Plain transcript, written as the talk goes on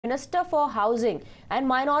Minister for Housing and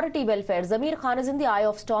Minority Welfare, Zameer Khan, is in the eye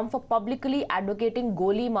of storm for publicly advocating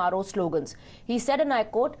Goli, Maaro slogans. He said, and I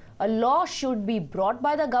quote, "A law should be brought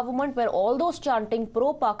by the government where all those chanting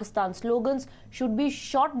pro-Pakistan slogans should be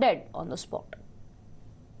shot dead on the spot."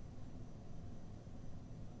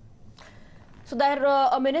 So there,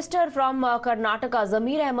 a minister from Karnataka,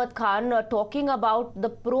 Zameer Khan, talking about the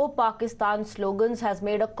pro-Pakistan slogans, has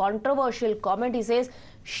made a controversial comment. He says,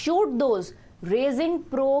 shoot those raising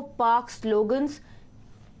pro-Pak slogans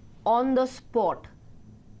on the spot.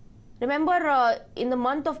 Remember, in the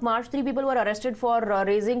month of March, 3 people were arrested for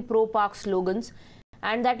raising pro-Pak slogans,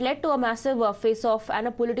 and that led to a massive face-off and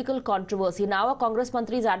a political controversy. Now a Congress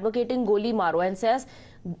Mantri is advocating Goli Maaro and says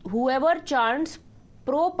whoever chants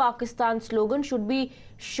pro-Pakistan slogan should be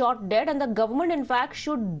shot dead, and the government in fact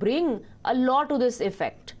should bring a law to this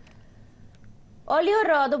effect.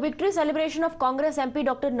 Earlier, the victory celebration of Congress MP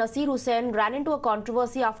Dr. Nasir Hussain ran into a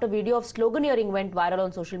controversy after video of sloganeering went viral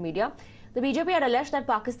on social media. The BJP had alleged that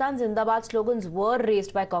Pakistan Zindabad slogans were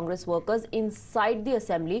raised by Congress workers inside the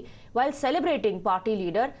assembly while celebrating party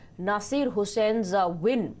leader Nasir Hussain's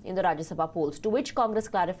win in the Rajya Sabha polls, to which Congress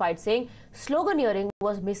clarified, saying sloganeering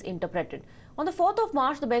was misinterpreted. On the 4th of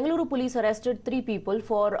March, the Bengaluru police arrested 3 people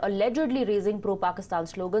for allegedly raising pro-Pakistan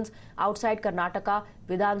slogans outside Karnataka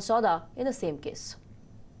Vidhan Sabha in the same case.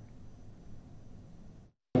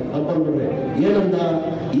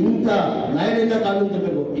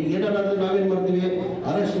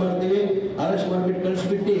 Arrest ಮಾಡಿಬಿಟ್ಟು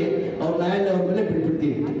ಕಳಿಸ್ಬಿಟ್ಟು ಅವ್ರ ನ್ಯಾಯಾಲಯ ಅವ್ರ ಮೇಲೆ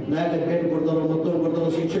ಬಿಟ್ಬಿಡ್ತೀವಿ. ನ್ಯಾಯಾಲಯ bait ಕೊಡ್ತಾರೋ ಮತ್ತೊಂದು ಕೊಡ್ತಾರೋ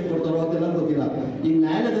ಶಿಕ್ಷೆ ಕೊಡ್ತಾರೋ ಅದೆಲ್ಲ ಗೊತ್ತಿಲ್ಲ. ಈ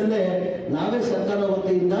ನ್ಯಾಯಾಲಯದಲ್ಲೇ ನಾವೇ ಸರ್ಕಾರ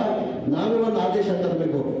ವತಿಯಿಂದ ನಾವೇ ಒಂದು ಆದೇಶ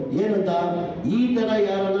ತರಬೇಕು. ಏನಂತ, ಈ ತರ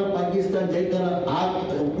ಯಾರನ್ನ ಪಾಕಿಸ್ತಾನ ಜೈತರ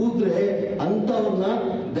ಕೂದ್ರೆ ಅಂತವ್ರನ್ನ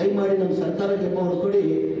ದಯಮಾಡಿ ನಮ್ಮ ಸರ್ಕಾರಕ್ಕೆ ಪವರ್ ಕೊಡಿ,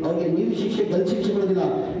 ಅವ್ರಿಗೆ ನೀರು ಶಿಕ್ಷೆ ಗಲ್ ಶಿಕ್ಷೆ ಕೊಡೋದಿಲ್ಲ,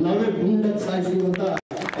 ನಾವೇ ಗುಂಡಕ್ಕೆ ಸಾಯಿಸ್ತೀವಿ ಅಂತ.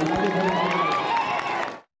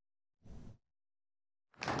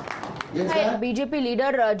 Hi, BJP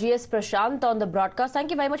leader GS Prashant on the broadcast. Thank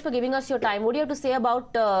you very much for giving us your time. What do you have to say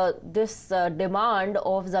about this demand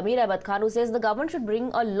of Zameer Khan, who says the government should bring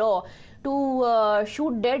a law to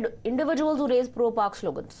shoot dead individuals who raise pro-Pak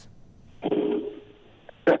slogans?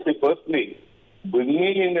 Firstly,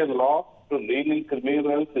 bringing in a law to rein in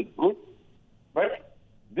criminals is good, but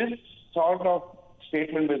this sort of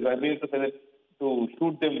statement by Zameer to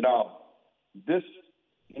shoot them down, this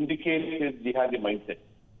indicates his jihadi mindset.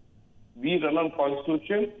 We run on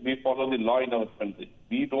constitution, we follow the law in our country.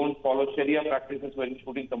 We don't follow Sharia practices when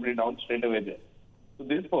shooting somebody down straight away there. So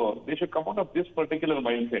therefore, they should come out of this particular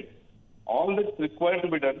mindset. All that's required to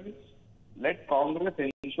be done is let Congress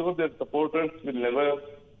ensure their supporters will never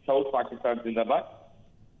shout Pakistan Zindabad.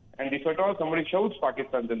 And if at all somebody shouts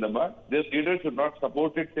Pakistan Zindabad, their leaders should not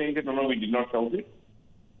support it, saying that no, we did not shout it.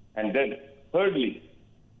 And then, thirdly,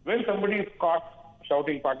 when somebody is caught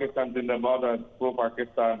shouting Pakistan Zindabad or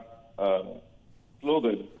pro-Pakistan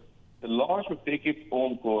slogan, the law should take its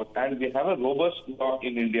own course, and we have a robust law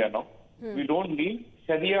in India now. We don't need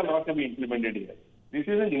Sharia law to be implemented here. This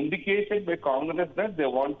is an indication by Congress that they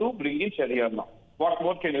want to bring in Sharia law. What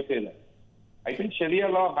more can you say that? I think Sharia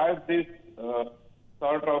law has this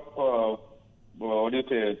sort of,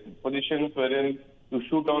 positions wherein to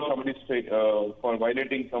shoot out somebody for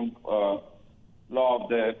violating some law of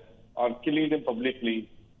theirs or killing them publicly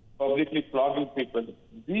flogging people.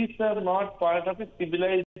 These are not part of a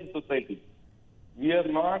civilized society. We are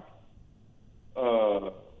not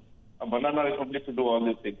a banana republic to do all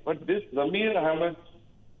these things. But this Zameer Ahmed's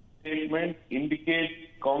statement indicates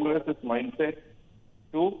Congress's mindset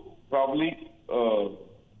to probably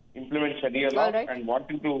implement Sharia law and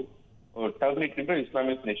wanting to turn it into an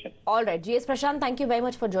Islamist nation. All right. GS Prashant, thank you very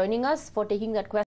much for joining us, for taking that question.